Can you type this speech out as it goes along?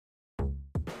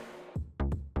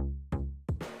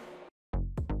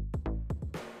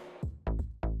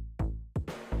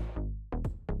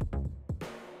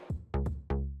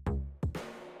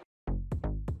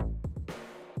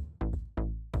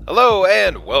Hello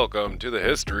and welcome to the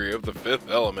history of the Fifth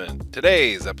Element.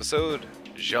 Today's episode,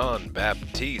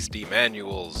 Jean-Baptiste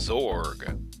Emanuel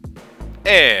Zorg.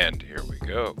 And here we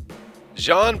go.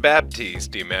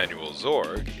 Jean-Baptiste Emanuel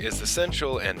Zorg is the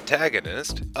central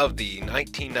antagonist of the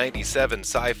 1997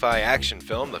 sci-fi action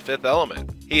film The Fifth Element.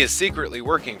 He is secretly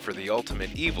working for the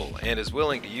ultimate evil and is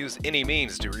willing to use any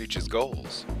means to reach his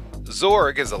goals.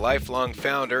 Zorg is a lifelong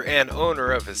founder and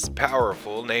owner of his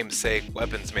powerful namesake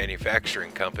weapons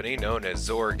manufacturing company known as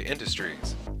Zorg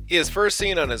Industries. He is first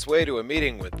seen on his way to a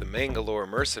meeting with the Mangalore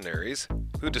mercenaries,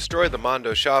 who destroy the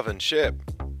Mondoshawan ship.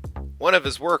 One of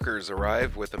his workers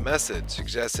arrive with a message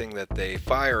suggesting that they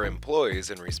fire employees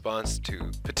in response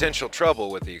to potential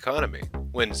trouble with the economy.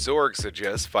 When Zorg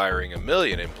suggests firing 1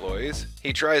 million employees,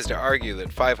 he tries to argue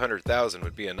that 500,000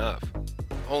 would be enough,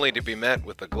 only to be met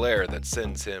with a glare that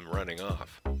sends him running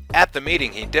off. At the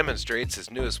meeting, he demonstrates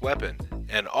his newest weapon,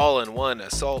 an all-in-one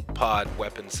assault pod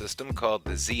weapon system called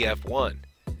the ZF-1,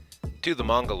 to the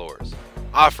Mangalores,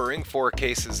 offering 4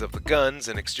 cases of the guns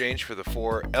in exchange for the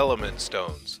 4 element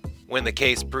stones. When the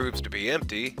case proves to be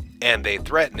empty, and they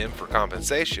threaten him for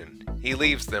compensation, he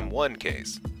leaves them 1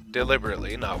 case,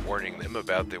 deliberately not warning them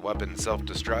about the weapon's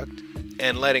self-destruct,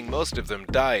 and letting most of them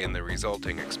die in the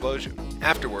resulting explosion.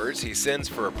 Afterwards, he sends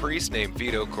for a priest named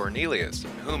Vito Cornelius,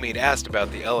 whom he'd asked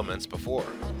about the elements before,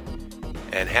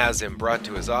 and has him brought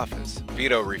to his office.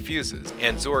 Vito refuses,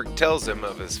 and Zorg tells him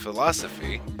of his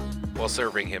philosophy while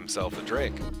serving himself a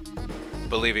drink,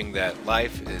 believing that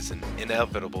life is an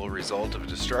inevitable result of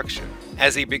destruction.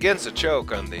 As he begins to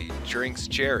choke on the drink's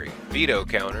cherry, Vito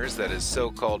counters that his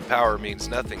so-called power means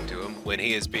nothing to him when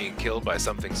he is being killed by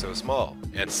something so small,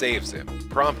 and saves him,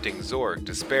 prompting Zorg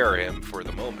to spare him for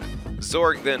the moment.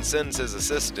 Zorg then sends his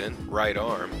assistant, Right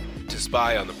Arm, to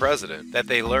spy on the president, that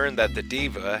they learn that the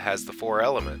diva has the 4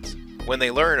 elements. When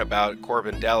they learn about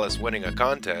Corbin Dallas winning a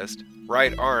contest,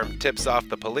 Right Arm tips off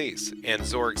the police, and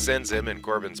Zorg sends him in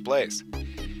Corbin's place.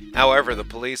 However, the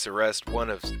police arrest one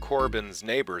of Corbin's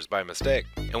neighbors by mistake,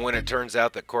 and when it turns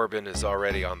out that Corbin is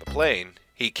already on the plane,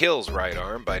 he kills Right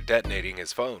Arm by detonating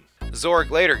his phone.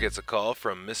 Zorg later gets a call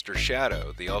from Mr.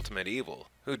 Shadow, the ultimate evil,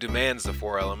 who demands the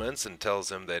 4 elements and tells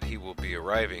him that he will be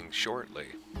arriving shortly.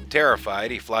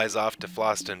 Terrified, he flies off to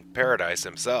Floston Paradise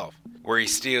himself, where he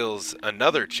steals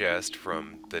another chest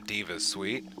from the Diva's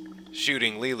suite,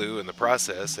 shooting Lilu in the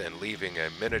process and leaving a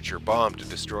miniature bomb to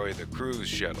destroy the cruise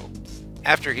shuttle.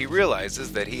 After he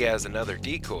realizes that he has another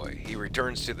decoy, he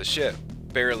returns to the ship,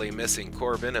 barely missing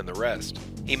Corbin and the rest.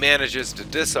 He manages to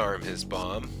disarm his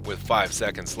bomb with 5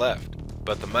 seconds left,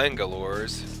 but the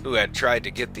Mangalores, who had tried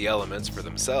to get the elements for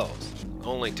themselves,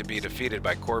 only to be defeated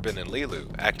by Corbin and Lilu,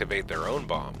 activate their own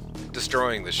bomb,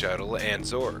 destroying the shuttle and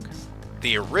Zorg.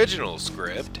 The original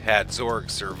script had Zorg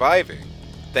surviving,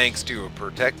 thanks to a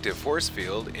protective force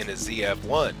field in his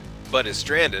ZF-1, but is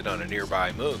stranded on a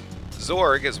nearby moon.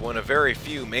 Zorg is one of very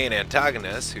few main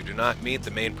antagonists who do not meet the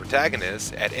main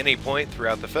protagonists at any point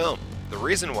throughout the film. The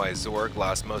reason why Zorg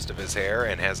lost most of his hair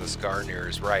and has a scar near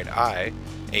his right eye,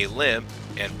 a limp,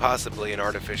 and possibly an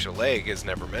artificial leg is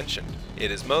never mentioned.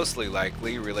 It is mostly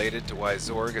likely related to why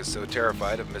Zorg is so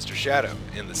terrified of Mr. Shadow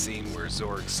in the scene where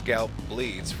Zorg's scalp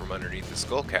bleeds from underneath the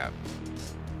skull cap.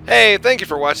 Hey, thank you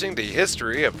for watching the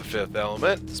history of the Fifth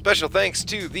Element. Special thanks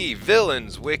to the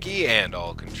Villains Wiki and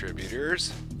all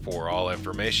contributors for all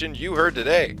information you heard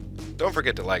today. Don't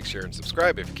forget to like, share, and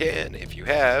subscribe if you can. If you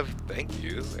have, thank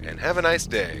you, and have a nice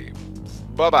day.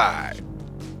 Bye-bye.